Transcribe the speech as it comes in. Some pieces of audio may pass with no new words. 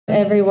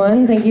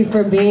Everyone, thank you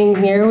for being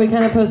here. We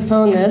kind of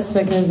postponed this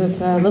because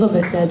it's a little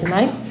bit dead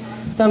tonight.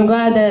 So I'm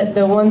glad that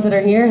the ones that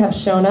are here have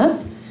shown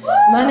up.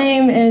 My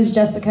name is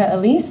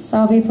Alyce.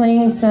 I'll be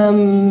playing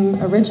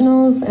some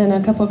originals and a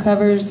couple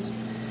covers,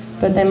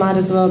 but they might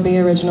as well be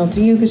original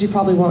to you because you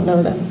probably won't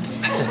know them.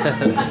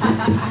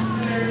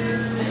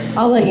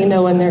 I'll let you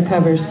know when they're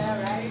covers.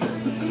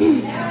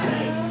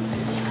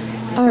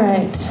 All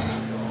right.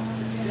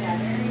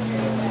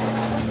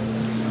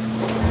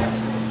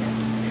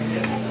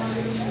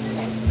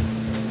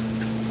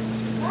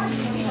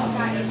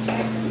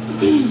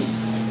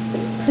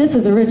 This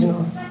is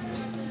original.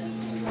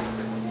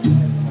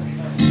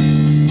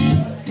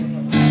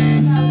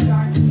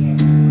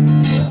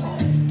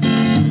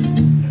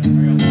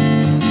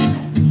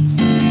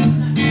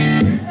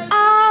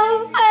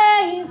 I'll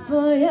wait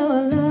for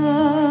your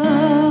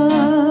love.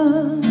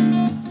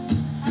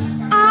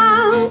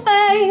 I'll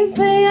wait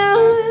for your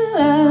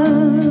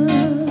love.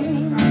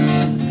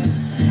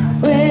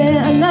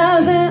 With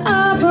nothing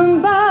up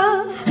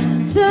above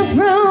to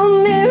prove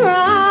me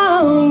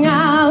wrong.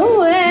 I'll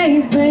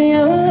wait for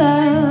your love.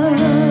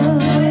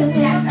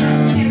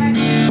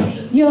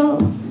 Your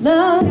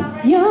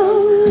love, your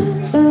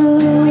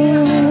love.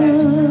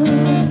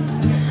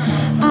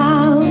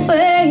 I'll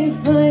wait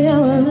for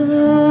your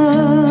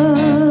love.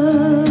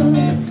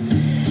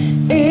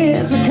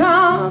 It's a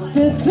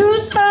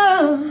constitution.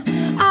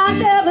 I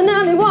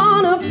definitely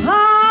want a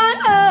part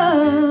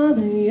of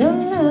your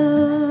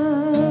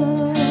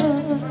love.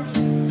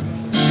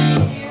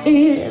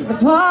 It's a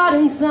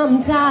pardon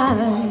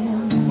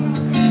sometimes.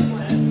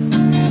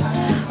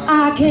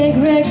 I can't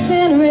correct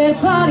sin, red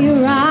party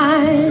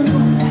rhyme.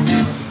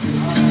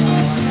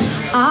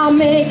 I'll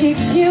make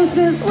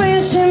excuses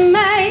when she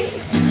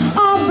makes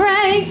or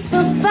breaks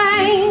for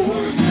fame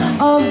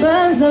or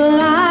burns the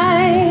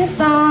lights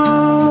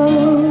out.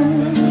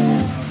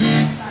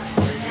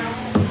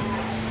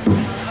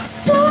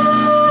 So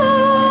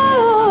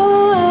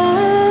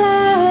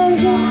I'll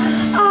do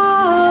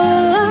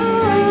all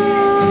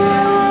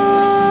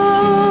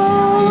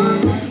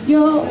alone.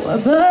 You're a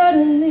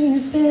burden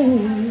these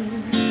days.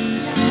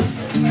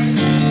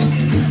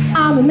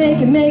 I'ma make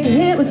it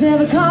hit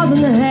whatever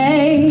causing the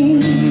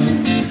haze.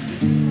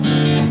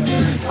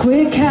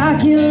 Quit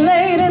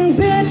calculating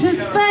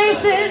bitches'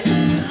 faces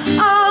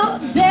all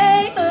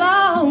day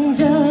long.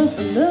 Just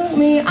look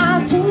me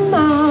out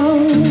tomorrow.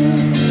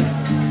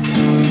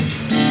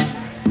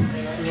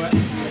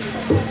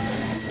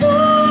 So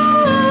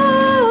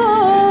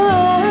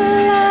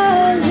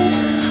I'll do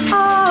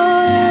all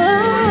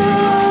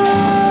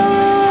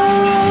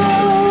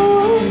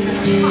alone.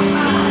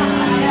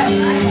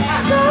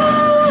 So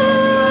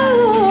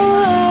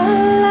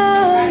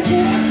I'll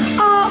do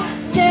all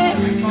day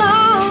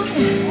long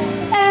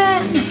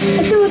and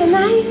through the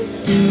night.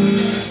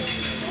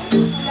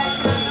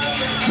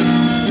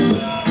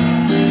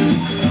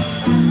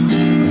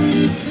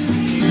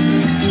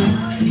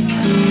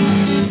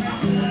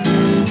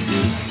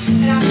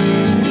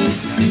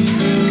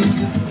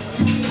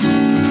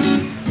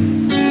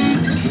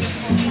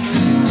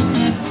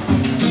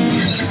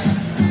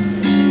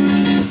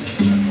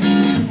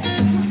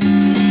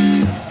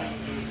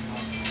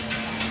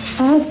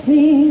 I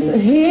see you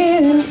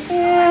here and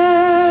here.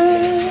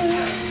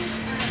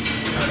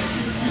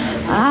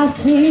 I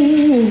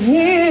see you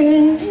here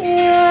and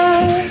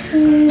here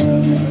too.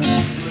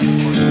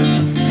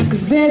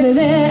 'Cause baby,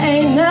 there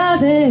ain't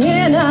nothing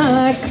here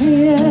not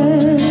clear.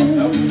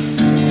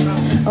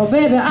 Oh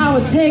baby, I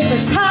would take the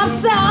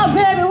cops out.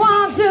 Baby,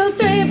 1, 2,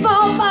 3,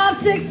 4, 5,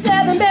 6,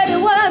 7. Baby,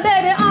 what?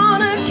 Baby,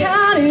 on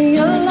account of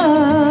your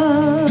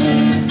love.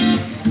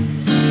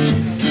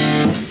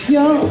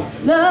 Your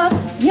love,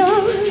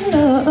 your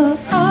love.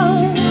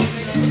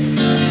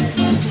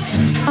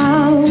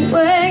 I'll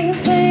wait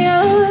for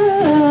your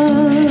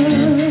love.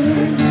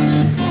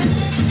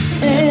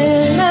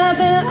 There's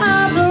nothing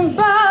up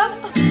above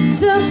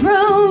to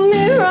prove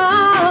me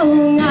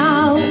wrong.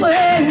 I'll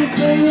wait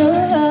for your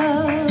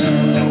love.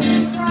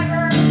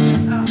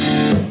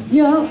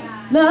 Your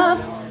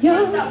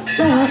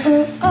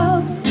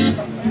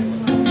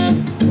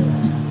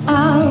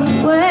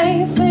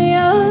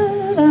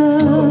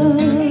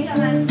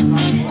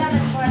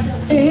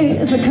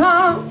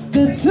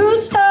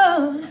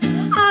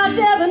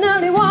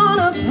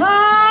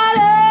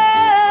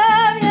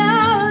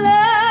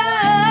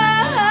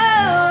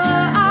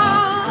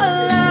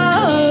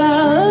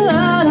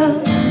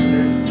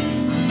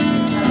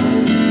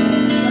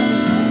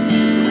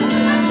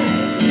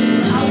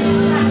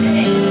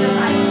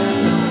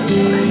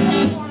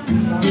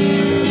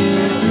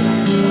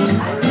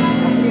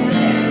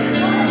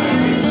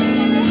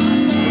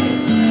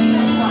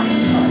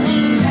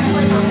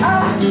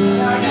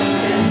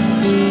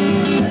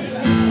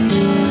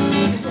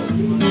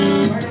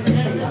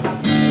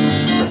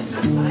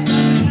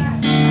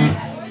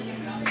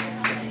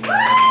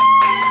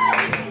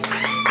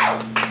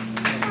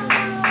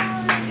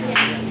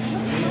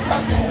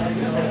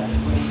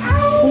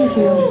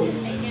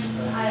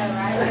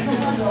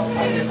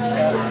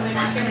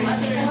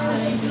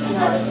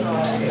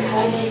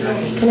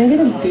I get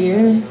a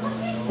beer?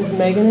 Is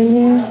Megan in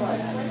here?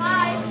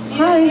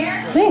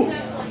 Hi,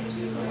 thanks.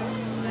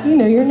 You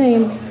know your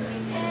name.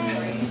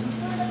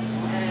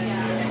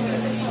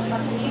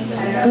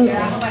 Okay.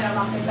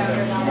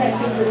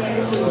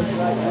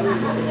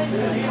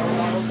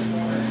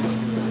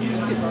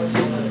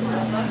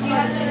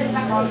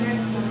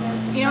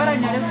 You know what I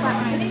noticed that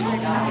when I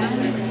started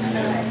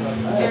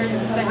there's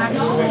the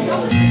actual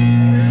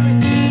screw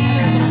with the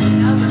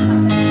or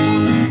something.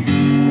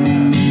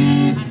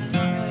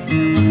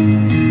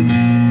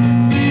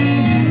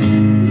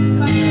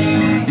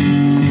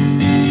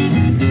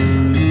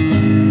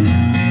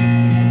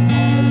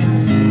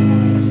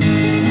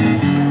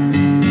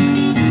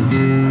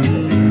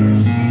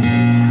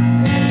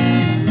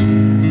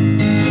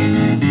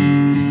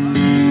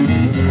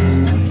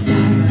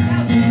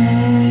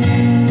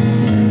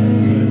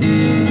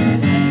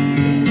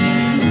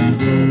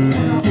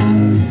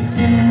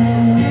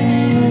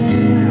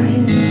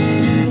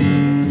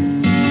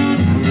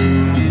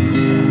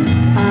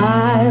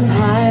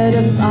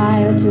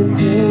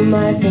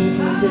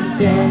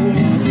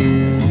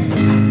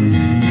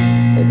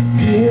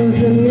 Excuse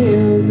the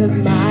muse of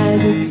my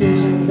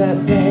decisions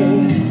at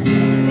bay.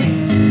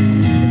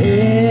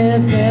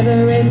 If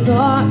every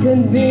thought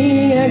could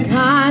be a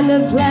kind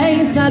of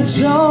place, I'd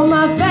show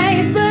my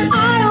face. But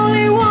I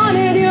only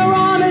wanted your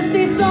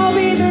honesty, so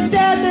be the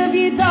death of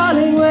you,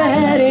 darling, we're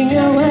heading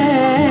your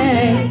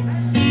way.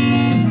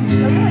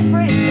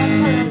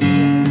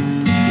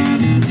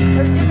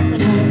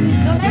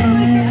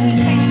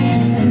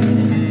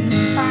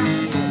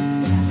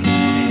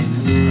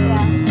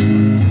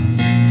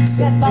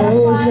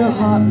 Suppose your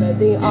heart led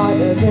the art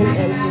of an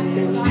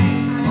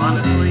emptiness.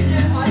 Honestly,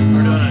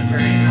 we're doing a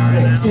journey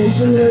right now.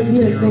 Tension was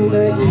missing,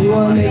 but you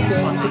were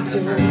making for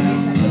two.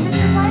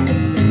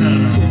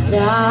 'Cause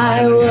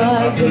I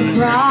was the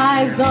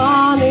prize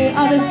on the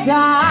other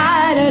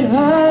side and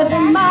her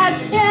demise.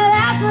 Yeah,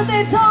 that's what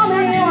they told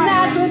me, and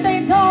that's what they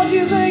told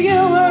you, but you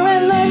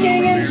weren't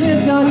looking and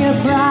tripped on your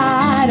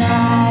pride.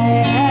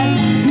 I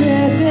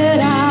admit that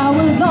I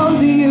was on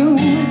to you.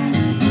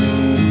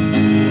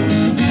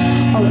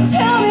 Oh,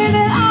 tell me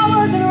that I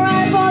wasn't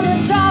right for the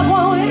job,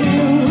 won't you?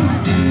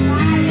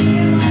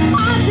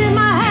 I did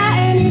my hat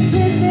and you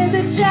twisted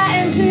the chat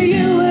into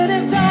you would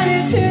have done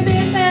it to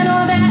this and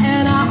all that.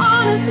 And I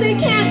honestly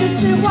can't just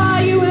sit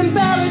while you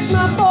embellish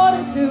my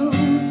fortitude.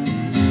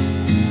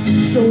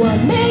 So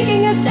I'm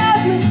making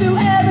adjustments to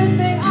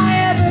everything I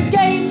ever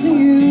gave to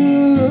you.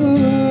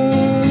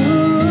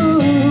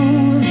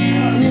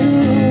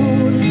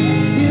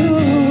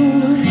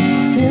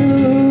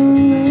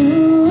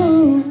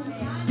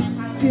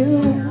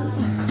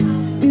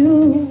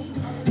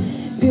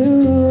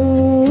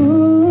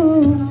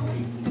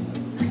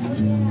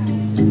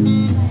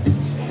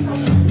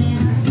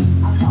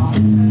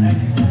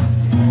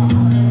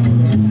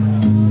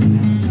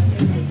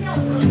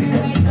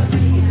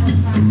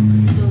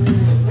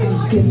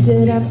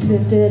 I've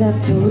sifted,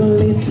 I've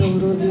totally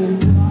totaled you.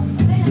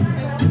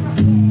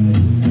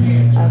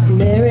 I've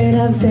married,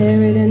 I've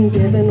buried, and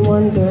given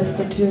one birth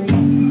for two.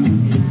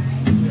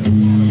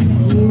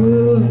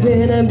 You've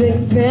been a big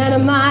fan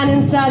of mine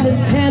inside this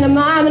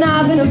pantomime, and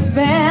I've been a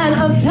fan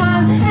of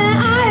time. And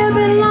I have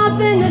been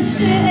lost in the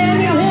shit,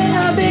 and you hit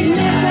a big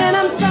miss. And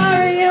I'm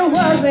sorry it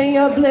wasn't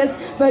your bliss,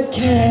 but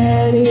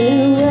can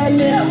you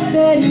admit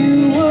that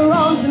you were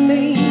wrong to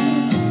me?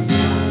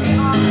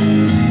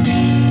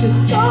 Just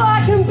so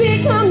I can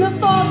become the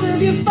fault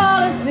of your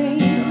fallacy.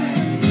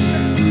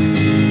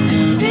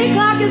 Big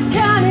clock is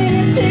counting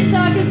and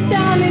tick-tock is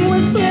sounding.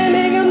 We're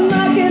swimming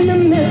amok in the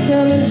midst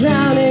of a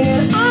drowning.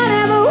 And I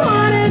never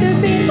wanted to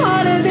be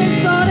part of this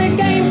sort of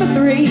game for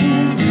three.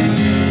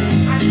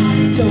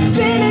 So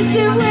finish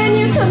it when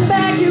you come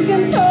back, you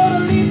can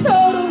totally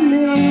total me.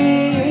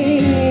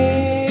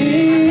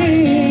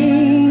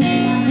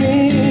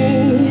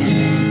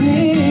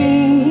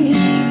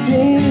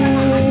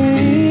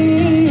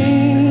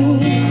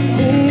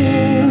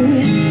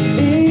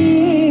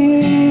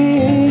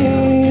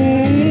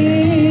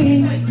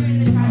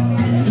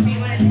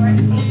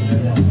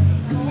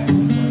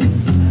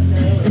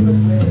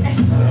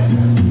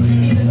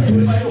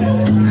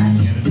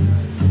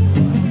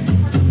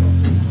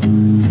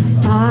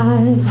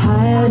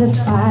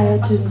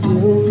 To do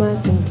my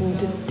thinking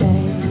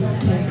today,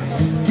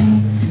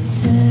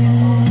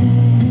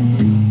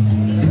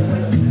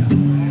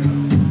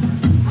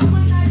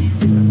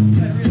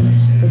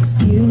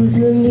 Excuse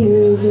the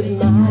muse of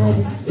my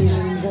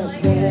decisions up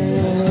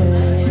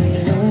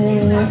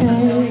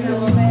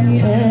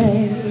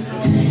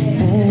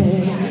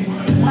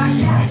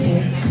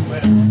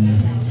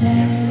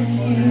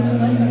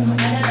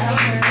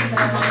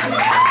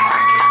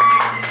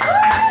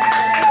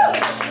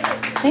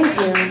Thank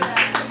you.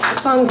 The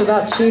song's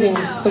about cheating,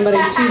 somebody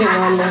cheating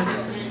on me.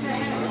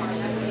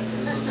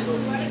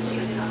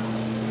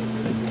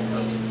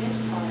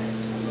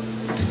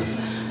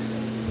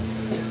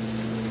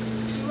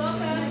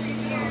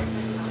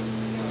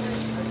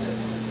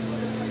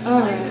 All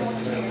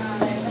right.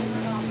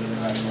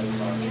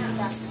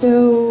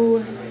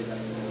 So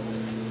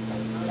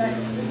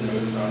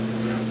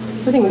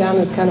Sitting down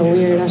is kind of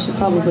weird. I should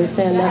probably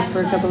stand up for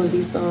a couple of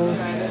these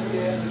songs.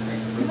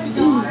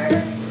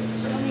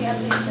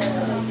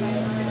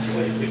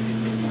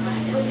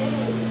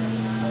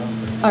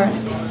 All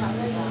right.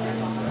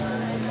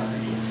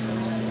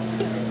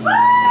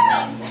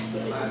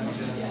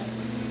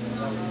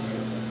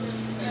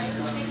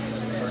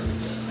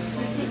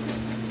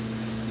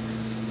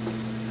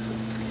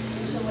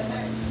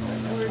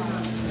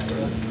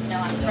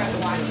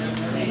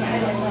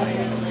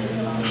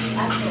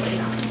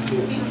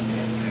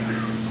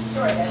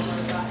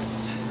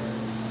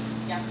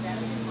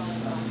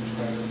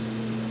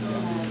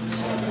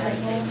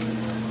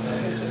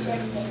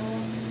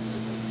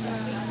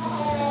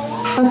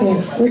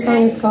 Okay, this song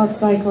is called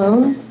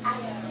Cyclone,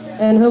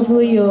 and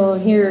hopefully you'll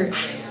hear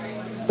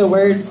the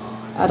words.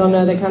 I don't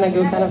know, they kind of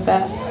go kind of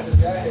fast.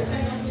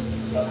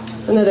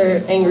 It's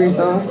another angry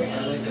song.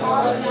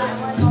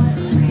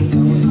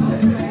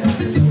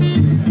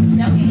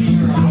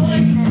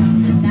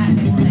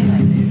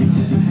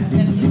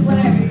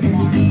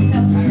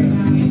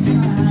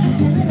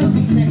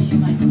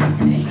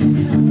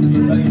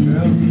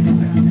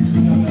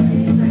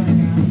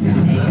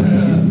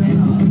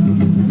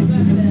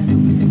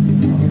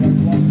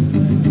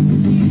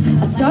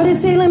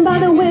 Started sailing by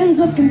the winds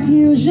of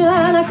confusion.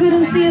 I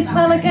couldn't see a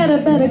smile, I get a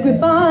better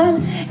grip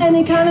on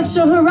any kind of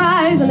show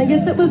horizon. I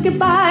guess it was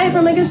goodbye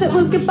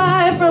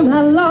from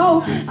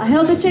hello. I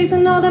held the chase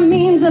and all the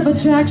means of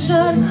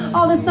attraction,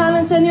 all the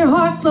silence in your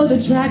heart, slow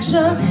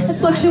attraction. It's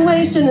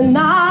fluctuation and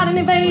not an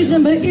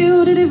evasion, but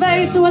you did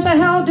evade, so what the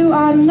hell do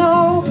I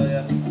know?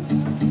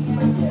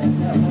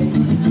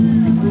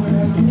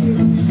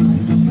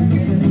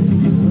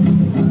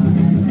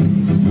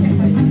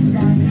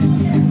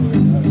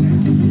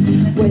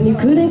 When you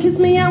couldn't kiss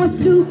me, I was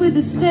stupid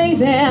to stay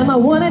there. My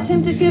one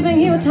attempt at giving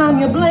you time,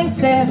 your blank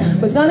stare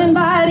was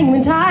uninviting. You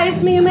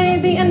enticed me, you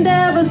made the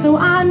endeavor, so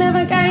I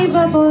never gave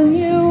up on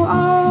you.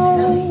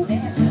 Oh,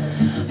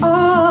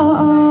 oh,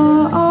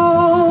 oh,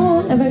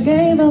 oh, never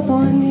gave up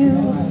on you.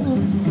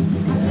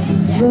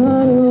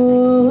 But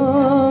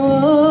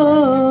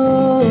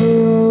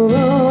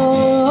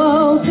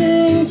oh,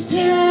 things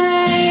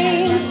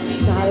change.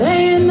 Not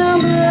laying no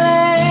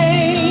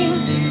blame,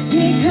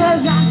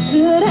 because I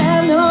should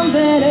have known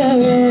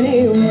better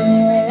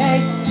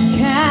anyway.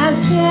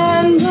 Cast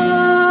and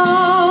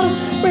bone,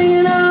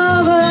 bringing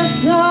over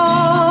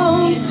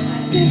tones,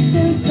 sticks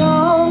and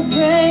stones,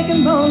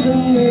 breaking bones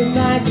in this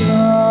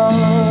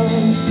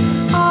cyclone.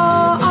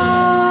 Oh,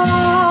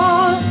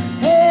 oh,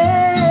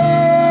 hey,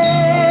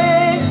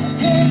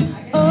 hey,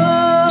 oh,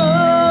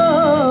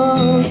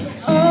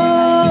 oh.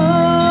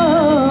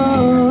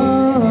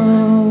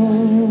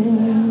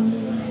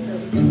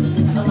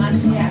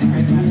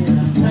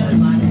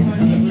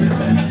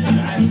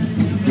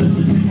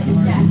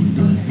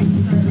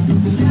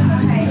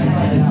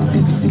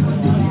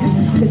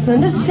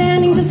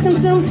 Misunderstanding just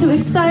consumes to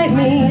excite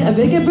me. A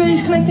bigger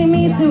bridge connecting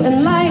me to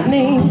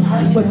enlightening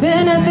would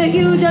benefit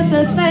you just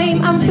the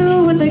same. I'm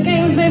through with the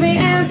games, baby,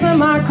 answer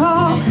my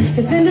call.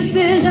 This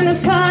indecision is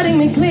cutting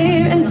me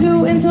clear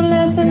into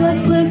less and less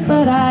bliss.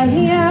 But I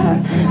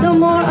hear no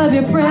more of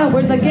your frail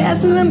words. I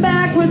guess we went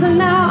backwards and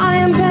now I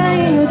am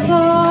paying a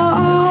toll.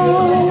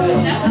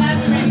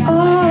 Oh,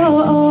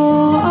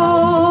 oh,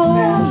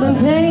 oh, been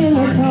paying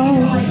a toll.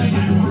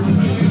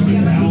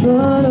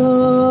 But oh,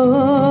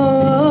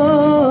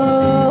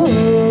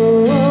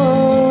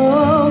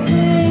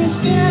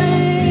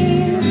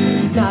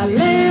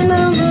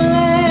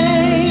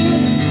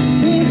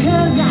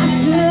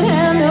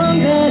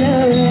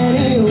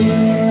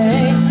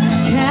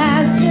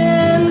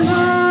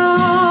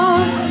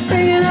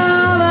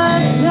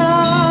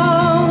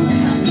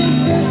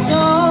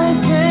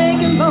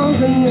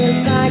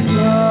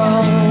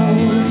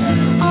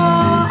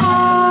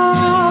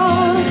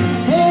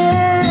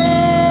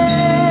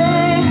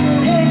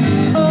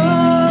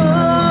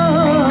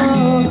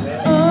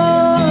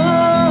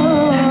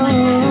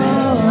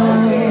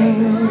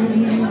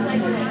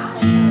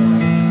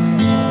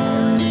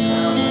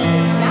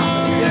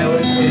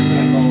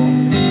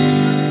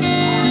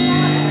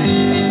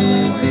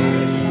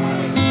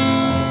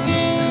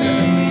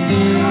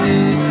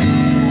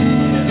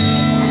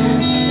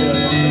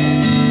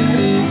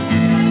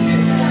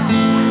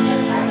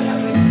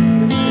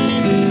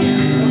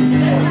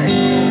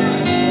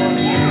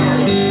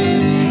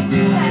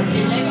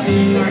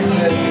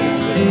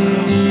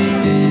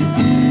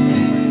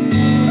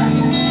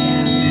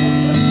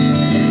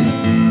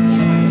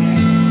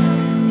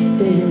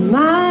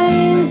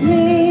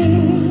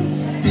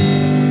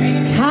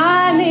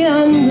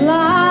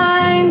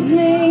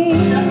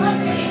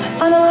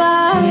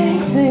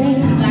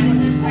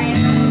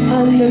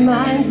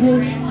 undermines me.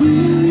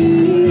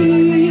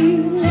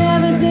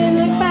 Never did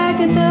look back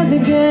at the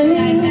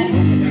beginning.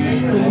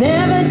 He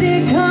never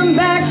did come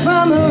back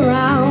from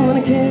around. When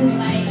a kiss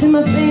to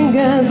my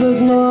fingers was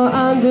more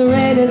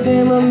underrated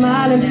than my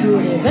mind and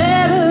food have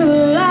ever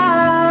allowed.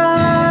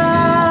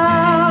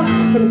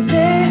 From a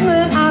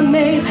statement I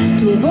made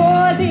to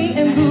avoid the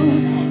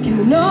improve came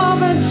an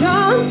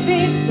overdrawn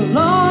speech. So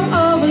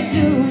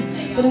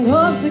but in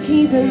hopes of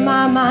keeping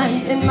my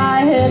mind in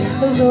my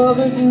head. Those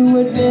overdue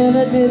words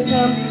never did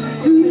come.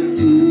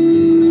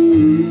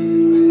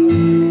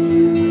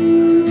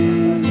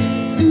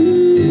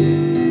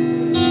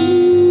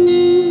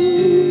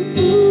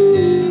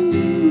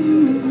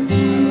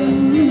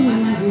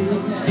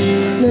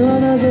 No,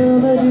 those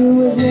overdue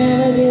words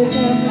never did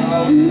come.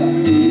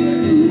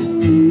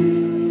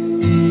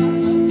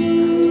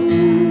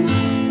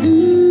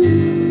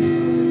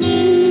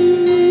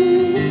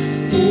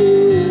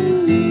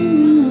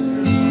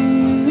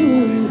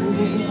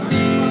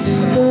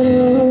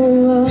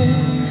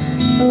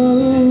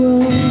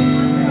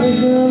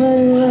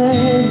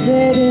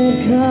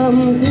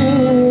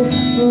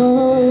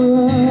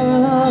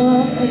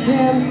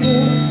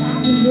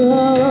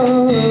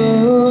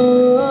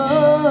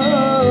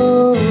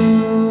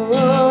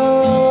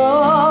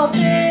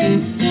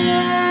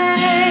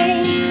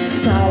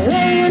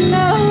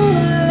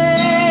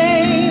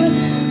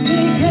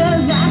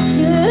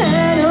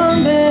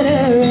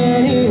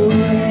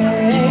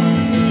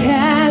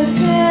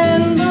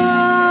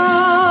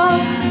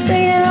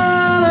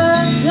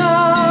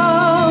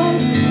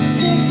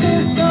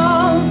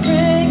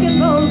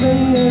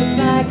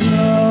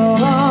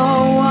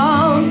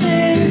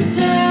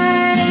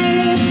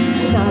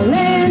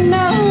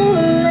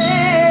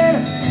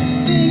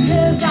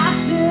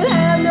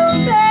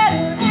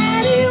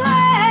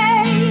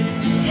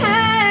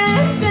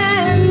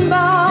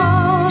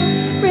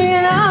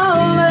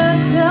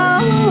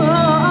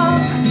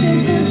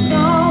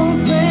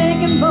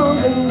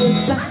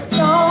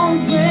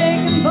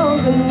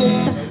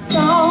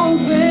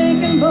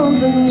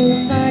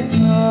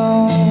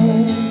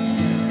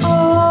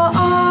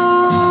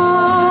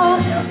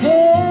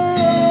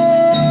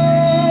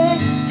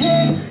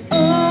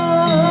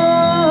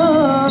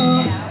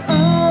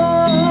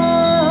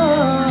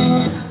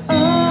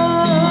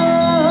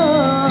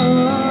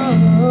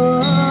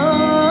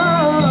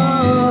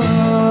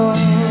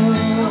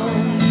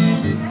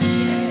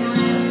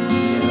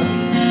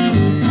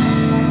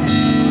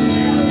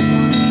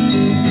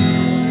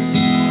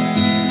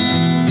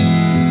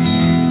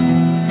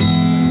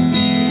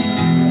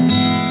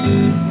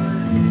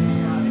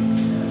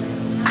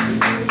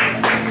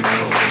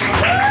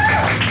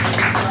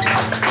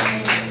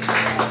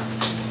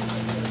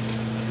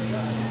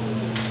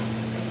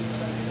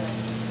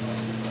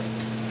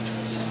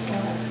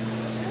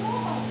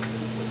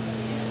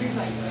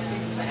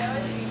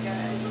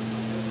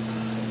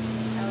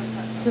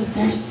 So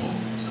thirsty.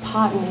 It's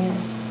hot in here.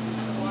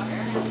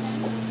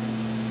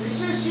 Is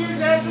this you,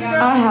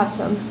 Jessica? I have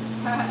some.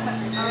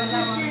 Is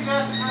this you,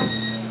 Jessica?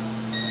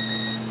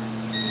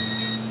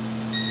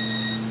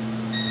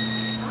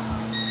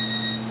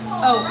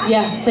 Oh,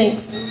 yeah,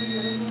 thanks.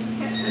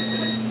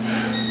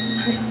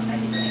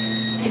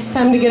 It's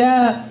time to get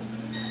up.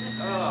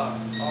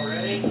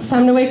 Already? It's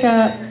time to wake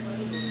up,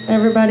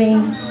 everybody.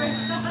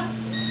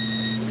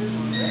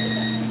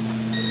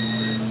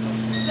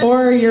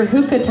 Or your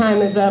hookah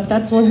time is up.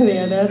 That's one or the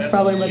other. That's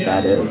probably what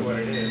that is. What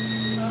it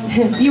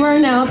is. You are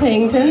now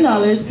paying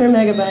 $10 per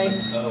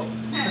megabyte. Oh.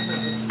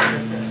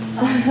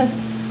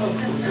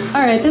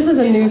 All right, this is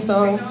a new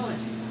song.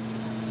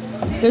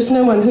 There's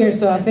no one here,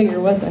 so I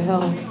figure, what the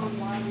hell?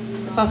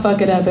 If I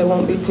fuck it up, it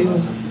won't be too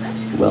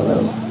well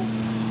known.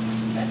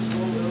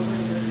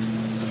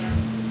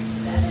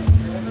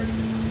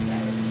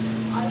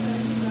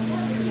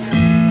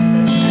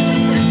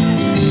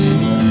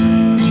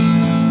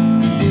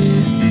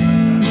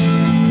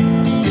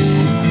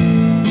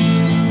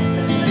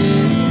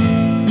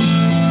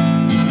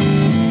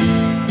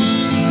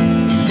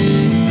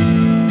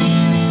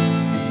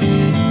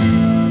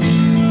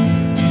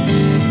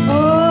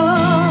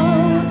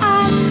 All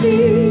I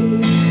see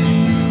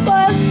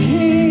was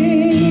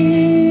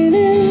killing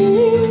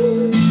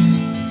me.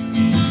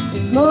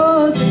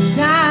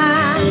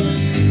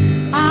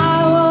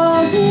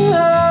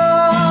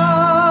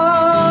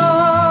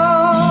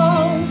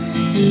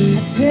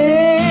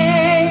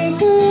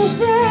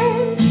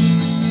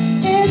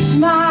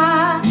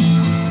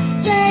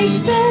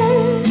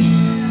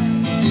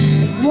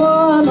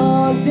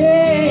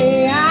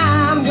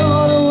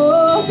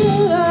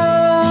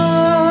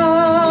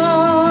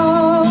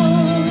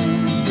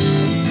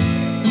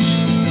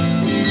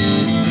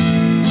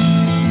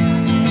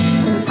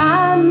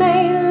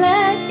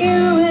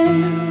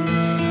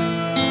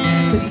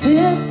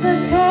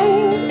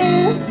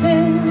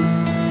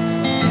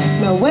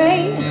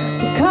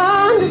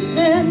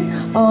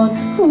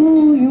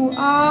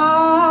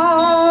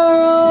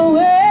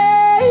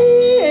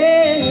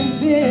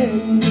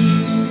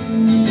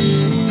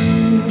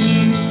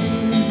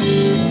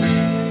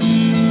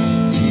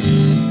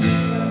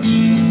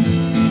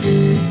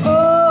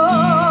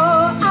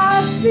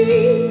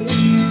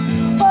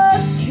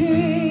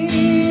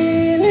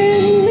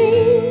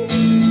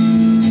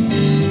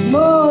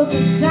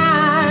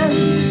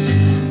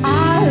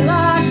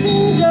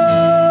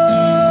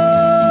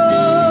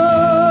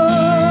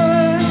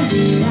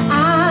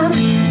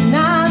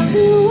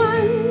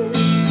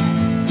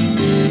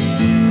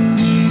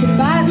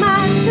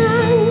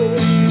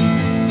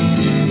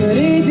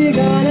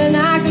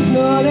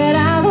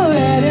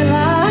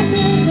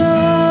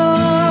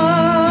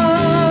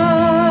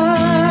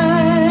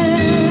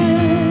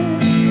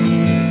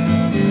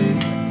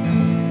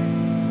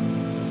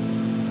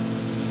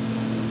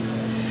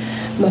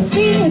 My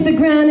feet hit the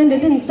ground and they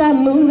didn't stop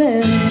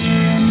moving.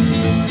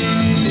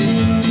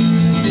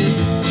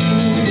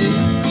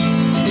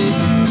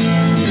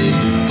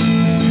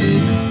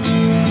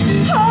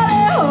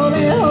 Holy,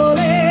 holy,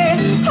 holy,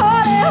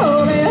 holy,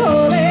 holy,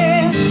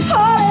 holy,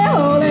 holy,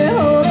 holy,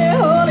 holy,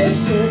 holy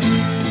shit.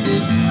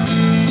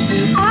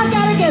 I've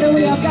gotta get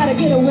away, I've gotta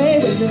get away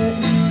with it.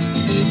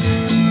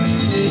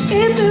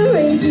 If the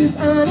rage is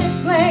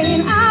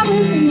unexplained, I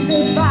will leave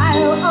the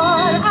fire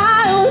on.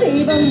 I don't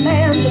leave a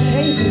man to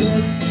pay for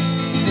this.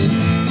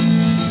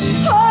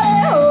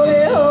 Holy,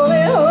 holy,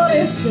 holy,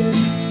 holy shit.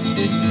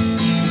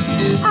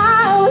 I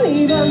don't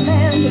leave a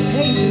man to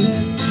pay for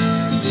this.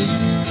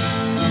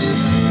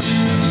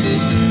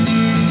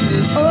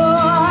 Oh,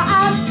 I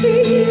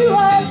see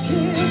what's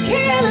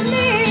killing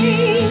me.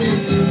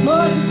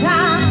 Most of the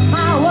time I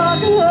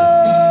walk alone.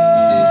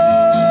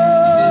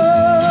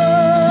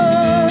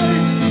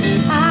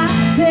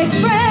 Take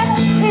breath,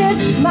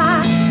 it's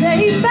my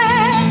safe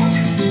bet.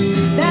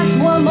 That's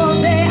one more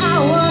day I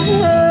want to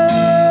learn.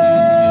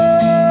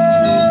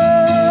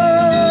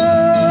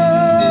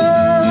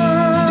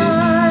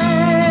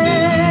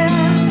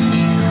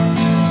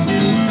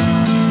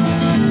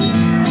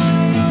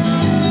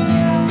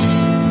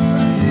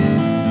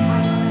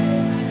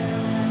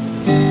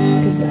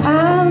 'Cause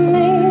I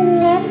may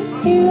let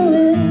you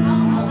in,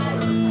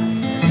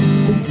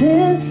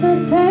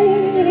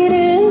 participate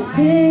in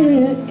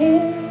sin.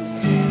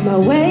 My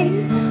way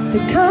to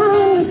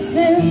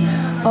condescend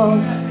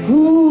on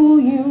who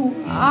you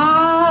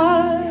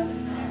are,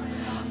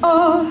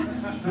 or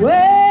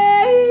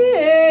where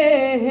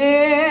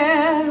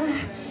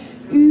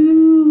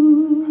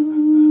you've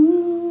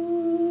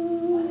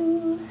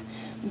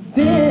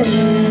been.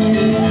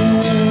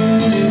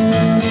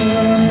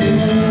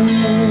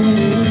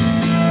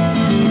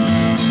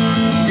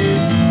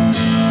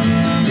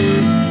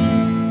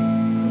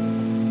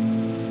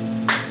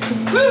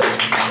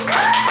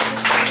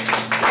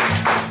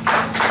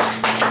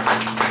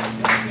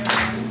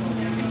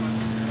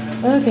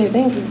 Okay,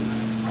 thank you.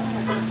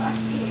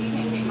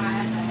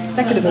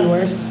 That could have been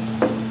worse.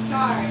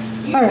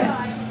 All right.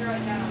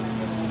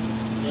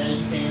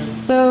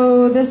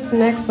 So this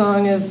next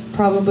song is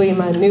probably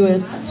my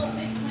newest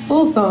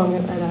full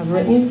song that I've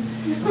written,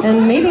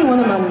 and maybe one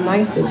of my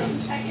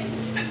nicest.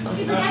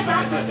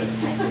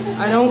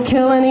 I don't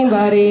kill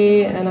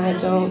anybody, and I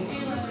don't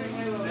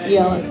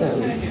yell at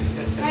them,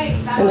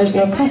 and there's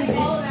no cussing.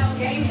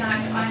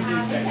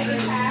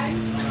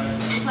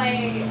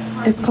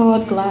 It's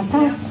called Glass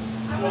House.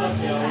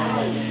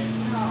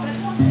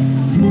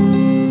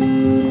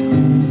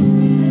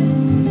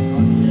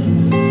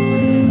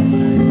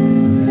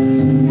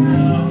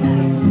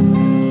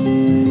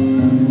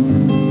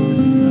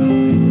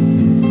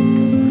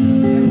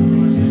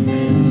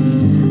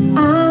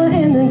 I'm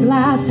in the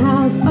glass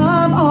house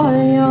of all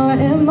your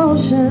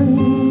emotion,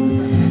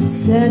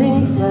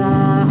 setting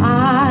fire.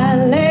 I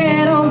lay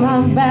it on my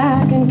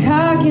back and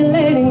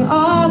calculating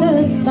all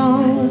the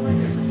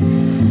stones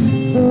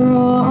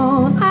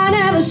thrown. I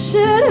never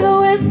should have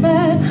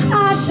whispered,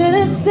 I should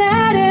have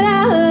said it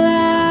out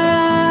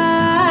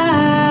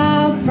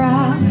loud.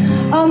 Proud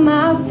of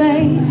my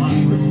fate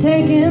is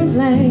taking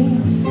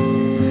place, a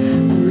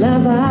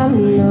love I've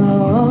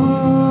known.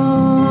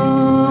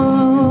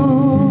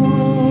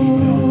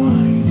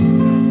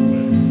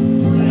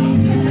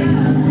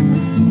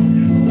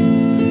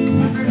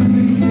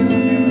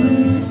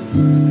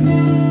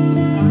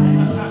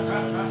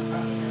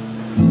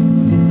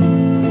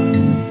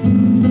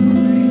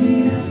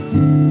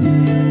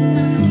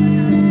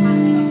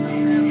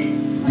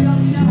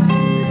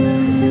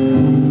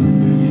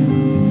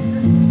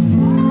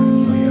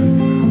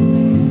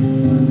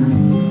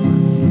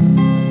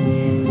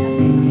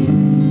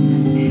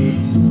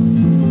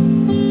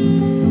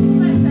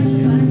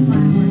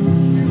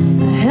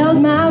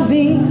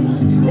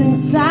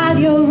 Inside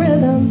your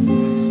rhythm,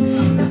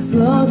 it's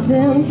slow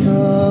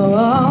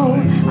tempo. I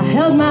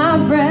held my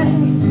breath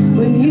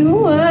when you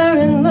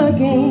weren't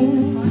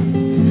looking.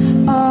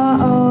 I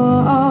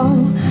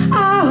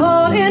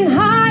hold in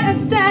high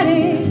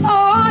aesthetics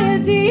all your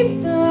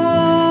deep thoughts,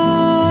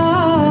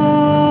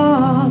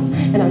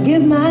 and I'll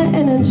give my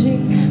energy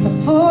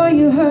before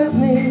you hurt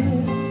me.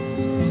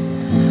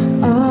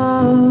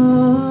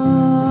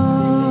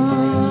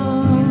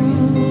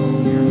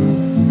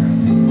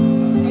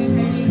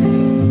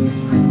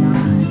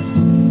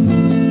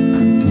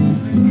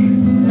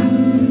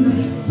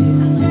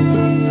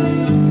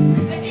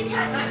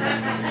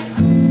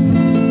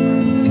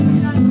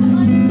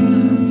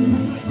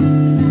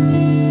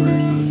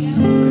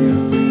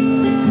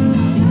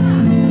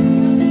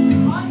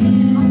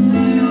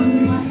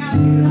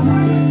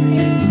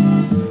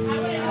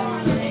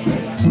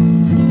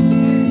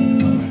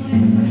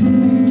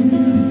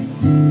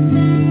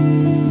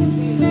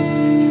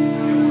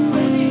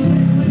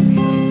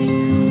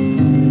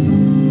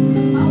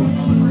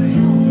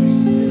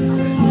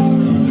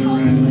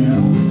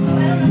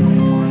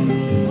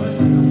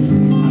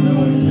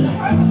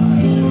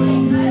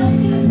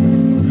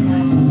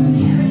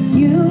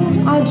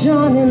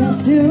 on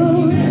into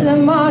the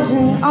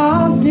margin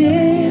of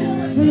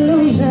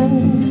disillusion.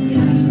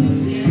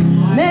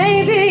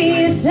 Maybe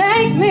you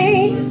take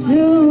me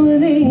to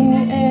the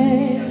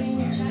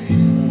edge,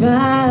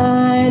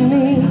 bind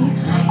me.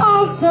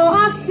 Also,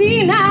 I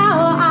see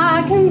now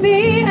I can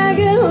be a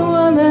good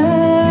woman.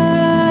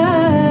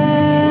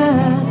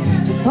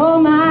 Just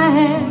hold my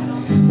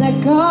hand,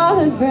 let go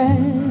of the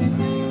breath,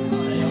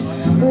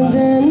 but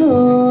then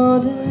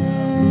hold it.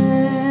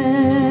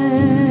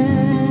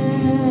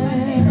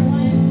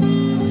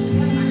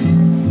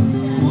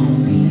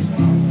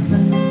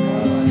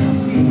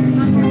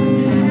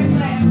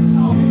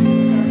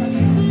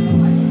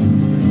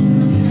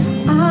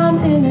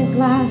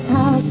 Glass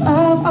house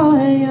of all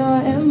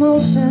your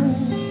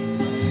emotions,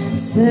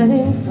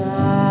 setting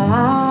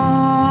fire.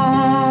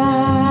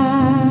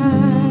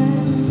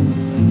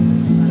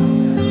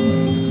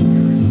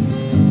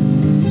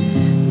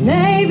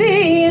 Maybe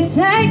you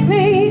take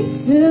me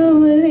to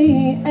the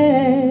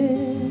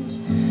edge,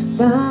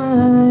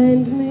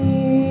 bind me,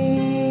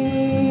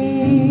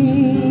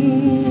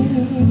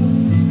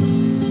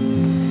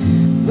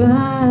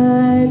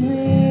 bind me.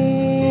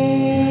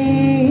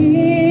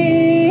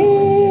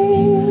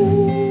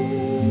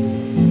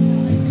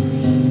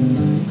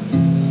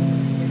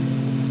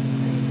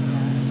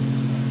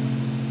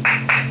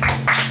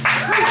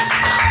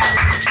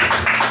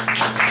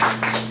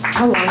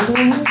 How long do we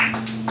have?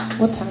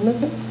 What time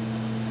is it?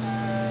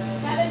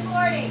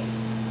 7:40.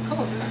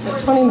 Oh, so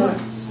 20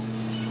 minutes.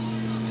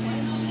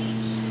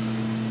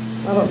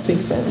 I don't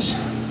speak Spanish.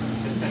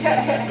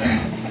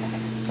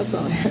 That's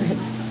all I heard.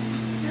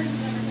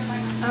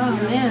 Oh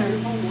man,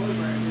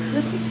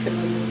 this is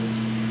killing me.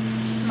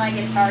 Is my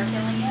guitar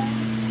killing you?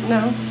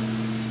 No,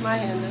 my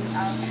hand is.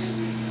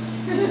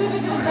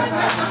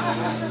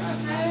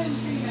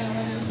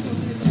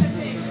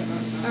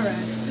 All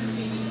right.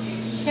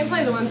 Can't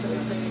play the ones that we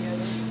play together.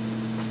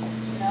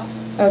 No.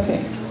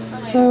 Okay,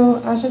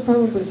 so I should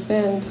probably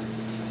stand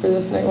for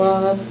this night.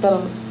 Well,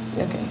 that'll,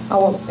 okay, I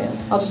won't stand.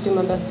 I'll just do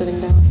my best sitting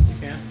down. You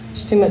can.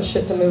 There's too much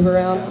shit to move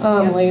around.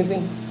 I'm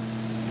lazy.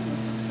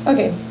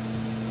 Okay.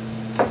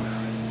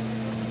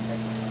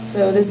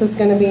 So this is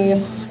gonna be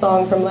a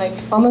song from like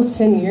almost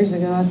 10 years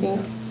ago, I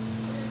think.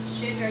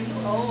 Shit, are you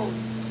old?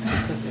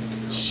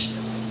 Shh.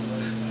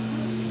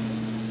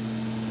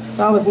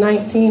 So I was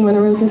 19 when I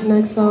wrote this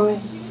next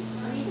song.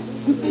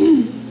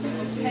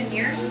 10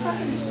 years?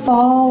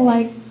 Fall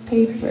like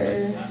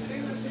paper.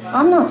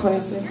 I'm not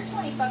 26.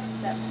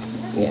 27.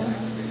 Yeah.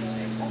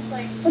 That's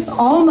like. That's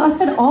I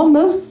said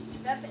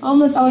almost. That's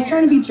Almost. I was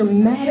trying to be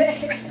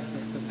dramatic.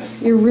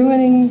 You're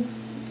ruining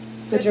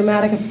the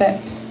dramatic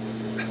effect.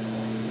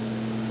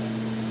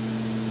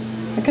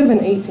 I could have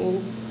been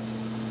 18.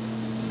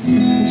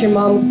 It's your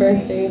mom's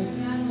birthday.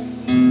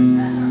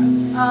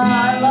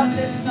 I love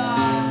this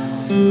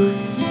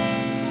song.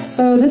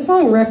 So this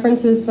song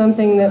references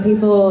something that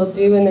people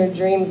do in their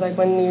dreams, like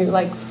when you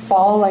like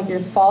fall, like you're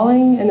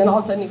falling, and then all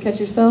of a sudden you catch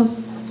yourself,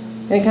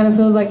 and it kind of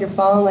feels like you're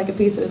falling, like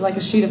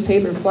a sheet of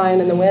paper flying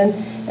in the wind.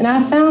 And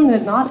I found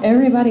that not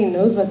everybody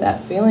knows what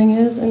that feeling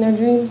is in their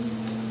dreams.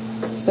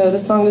 So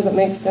this song doesn't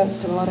make sense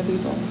to a lot of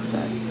people.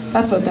 But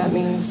that's what that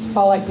means.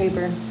 Fall like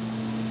paper.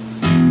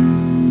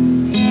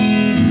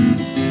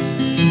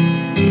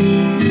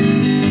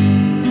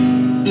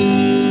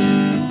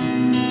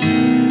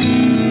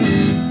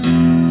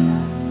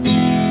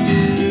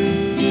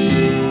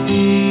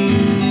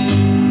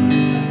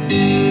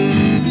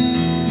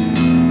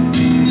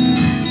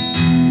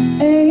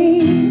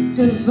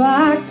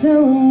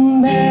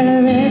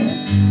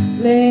 Berries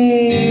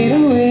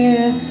laden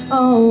with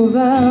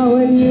over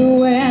when you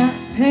wear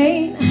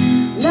paint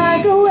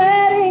like a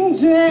wedding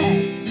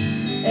dress.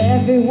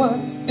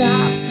 Everyone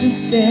stops to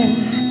stare.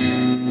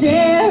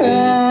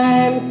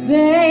 I'm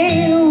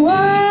saying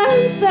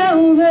once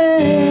over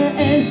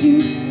as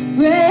you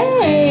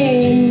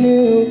rain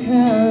new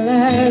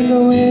colors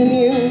when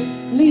you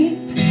sleep.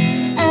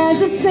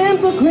 As a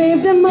simple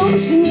craved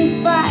emotion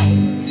you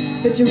fight,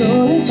 but you're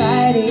only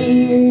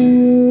fighting you.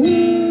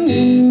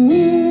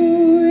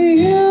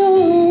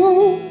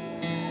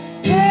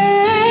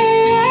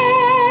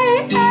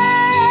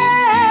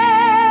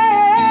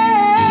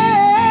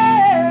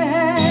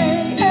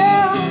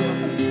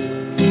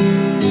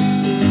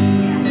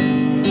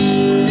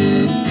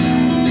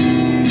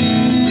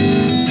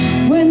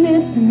 When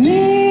it's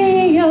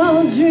me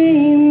you're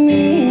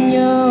dreaming,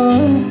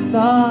 your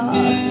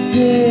thoughts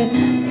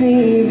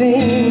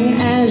deceiving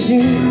as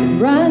you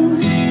run.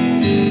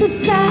 To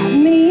stop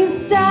me, you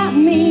stop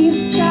me, you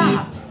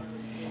stop,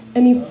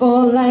 and you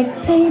fall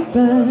like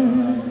paper,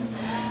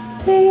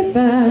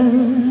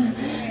 paper,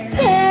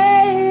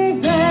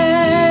 paper.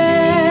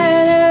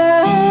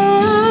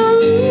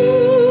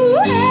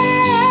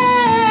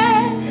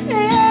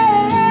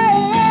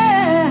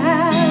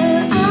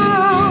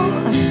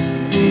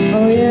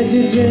 Oh yes,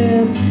 you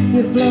drift,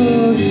 you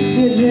float,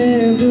 you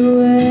drift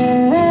away.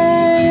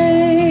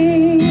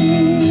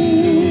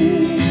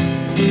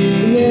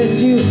 Yes,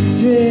 you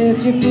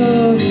drift, you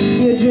float,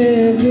 you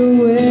drift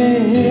away.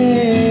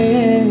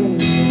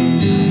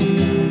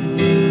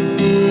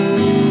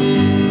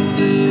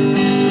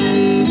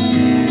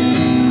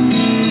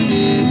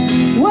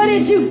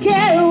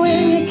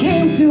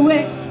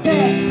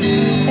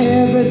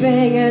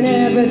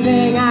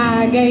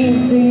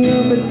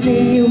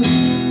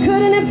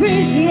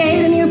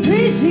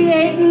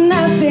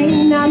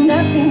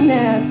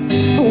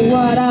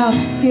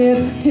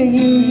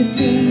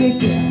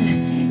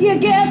 You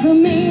get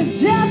from me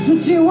just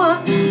what you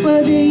want,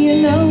 whether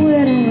you know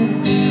it or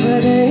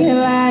whether you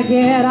like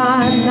it or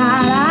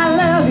not. I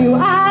love you,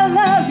 and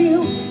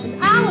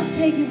I will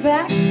take you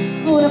back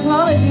for an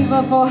apology,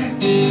 but for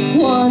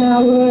one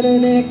I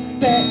wouldn't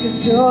expect,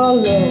 'cause you're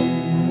alone.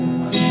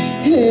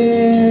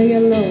 Yeah,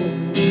 you're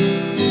alone.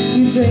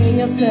 You drain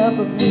yourself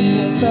of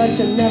weakness, but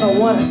you never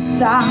want to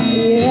stop.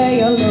 Yeah,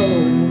 you're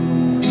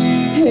alone.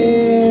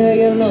 Yeah,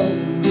 you're alone.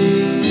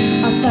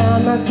 I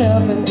found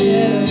myself an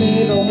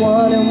enemy, the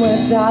one in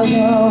which I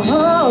love.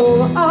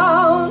 Oh,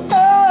 oh,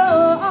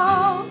 oh,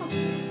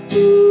 oh.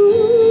 Ooh.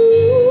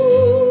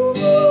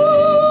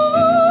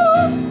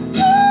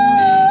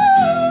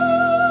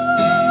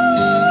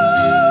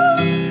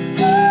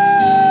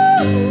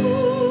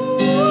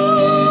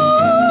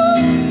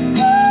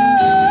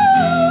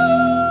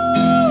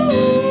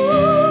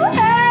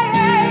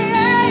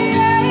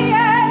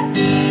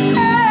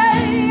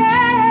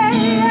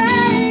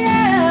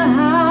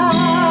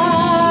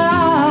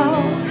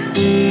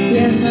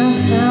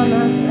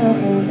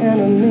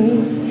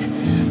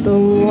 The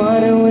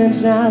one in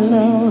which I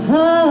love.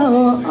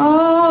 Oh,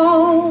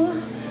 oh,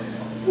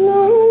 no.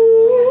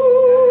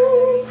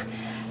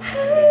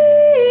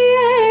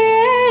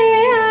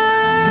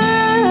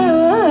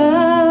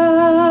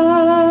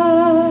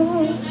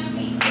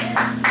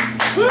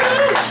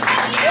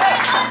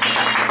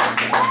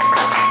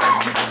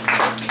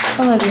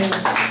 I love you.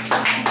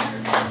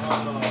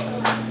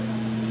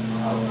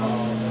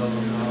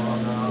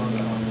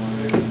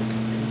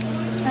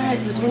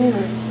 Alright, so 20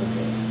 minutes.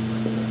 Okay.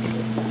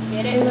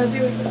 Get I it? love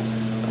you. It.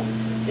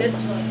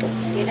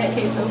 Get it?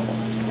 Okay, so.